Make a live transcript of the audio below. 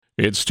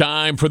It's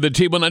time for the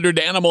T100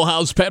 Animal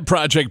House Pet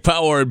Project,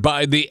 powered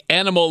by the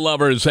animal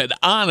lovers at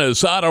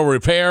Honest Auto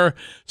Repair,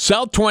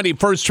 South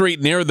 21st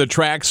Street near the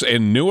tracks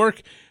in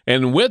Newark.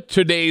 And with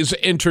today's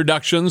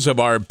introductions of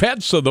our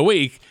pets of the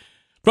week,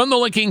 from the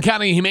Licking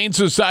County Humane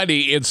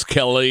Society, it's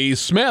Kelly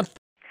Smith.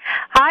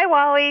 Hi,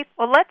 Wally.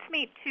 Well, let's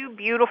meet two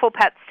beautiful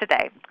pets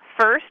today.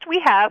 First,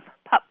 we have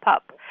Pup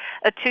Pup,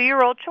 a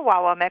 2-year-old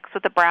Chihuahua mix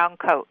with a brown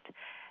coat.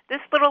 This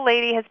little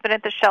lady has been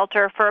at the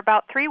shelter for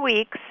about 3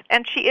 weeks,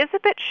 and she is a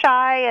bit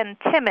shy and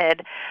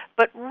timid,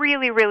 but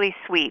really, really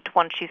sweet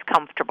once she's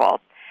comfortable.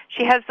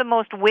 She has the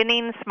most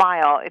winning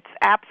smile. It's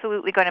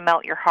absolutely going to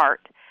melt your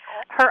heart.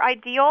 Her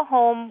ideal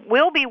home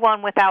will be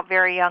one without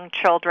very young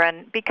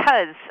children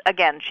because,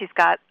 again, she's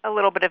got a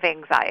little bit of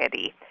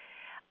anxiety.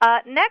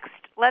 Next,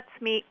 let's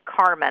meet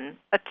Carmen,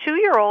 a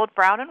 2-year-old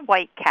brown and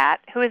white cat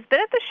who has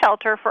been at the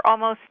shelter for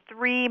almost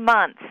 3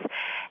 months.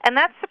 And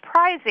that's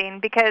surprising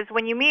because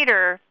when you meet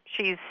her,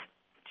 she's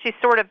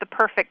sort of the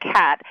perfect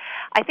cat.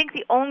 I think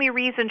the only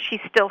reason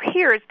she's still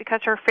here is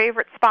because her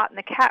favorite spot in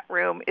the cat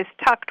room is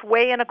tucked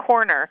way in a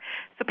corner,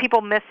 so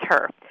people miss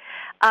her.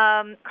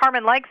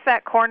 Carmen likes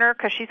that corner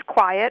because she's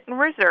quiet and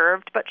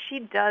reserved, but she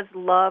does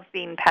love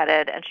being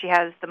petted, and she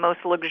has the most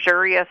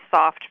luxurious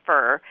soft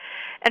fur.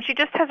 And she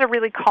just has a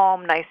really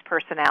calm, nice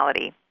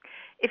personality.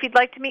 If you'd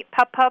like to meet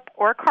Pup Pup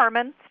or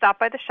Carmen, stop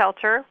by the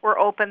shelter. We're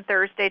open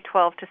Thursday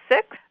 12 to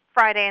 6,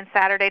 Friday and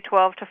Saturday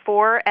 12 to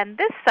 4, and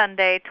this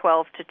Sunday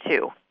 12 to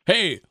 2.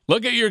 Hey,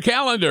 look at your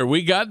calendar.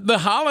 We got the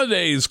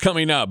holidays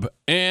coming up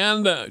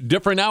and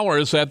different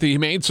hours at the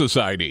Humane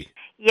Society.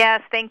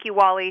 Yes, thank you,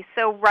 Wally.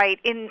 So, right,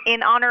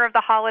 in honor of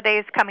the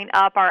holidays coming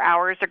up, our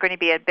hours are going to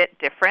be a bit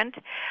different.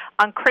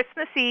 On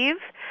Christmas Eve,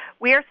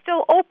 we are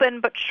still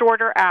open, but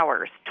shorter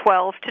hours,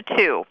 12 to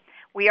 2.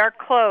 We are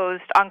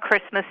closed on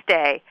Christmas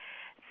Day.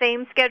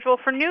 Same schedule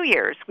for New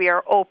Year's. We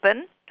are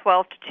open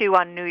 12 to 2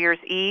 on New Year's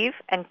Eve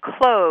and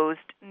closed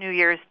New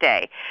Year's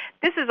Day.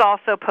 This is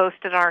also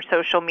posted on our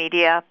social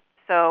media,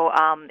 so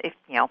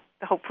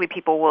hopefully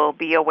people will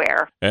be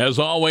aware. As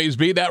always,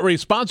 be that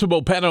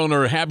responsible pet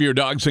owner. Have your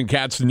dogs and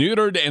cats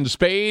neutered and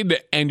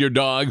spayed and your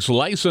dog's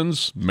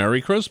licensed.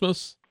 Merry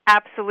Christmas.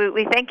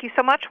 Absolutely. Thank you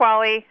so much,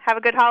 Wally. Have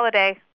a good holiday.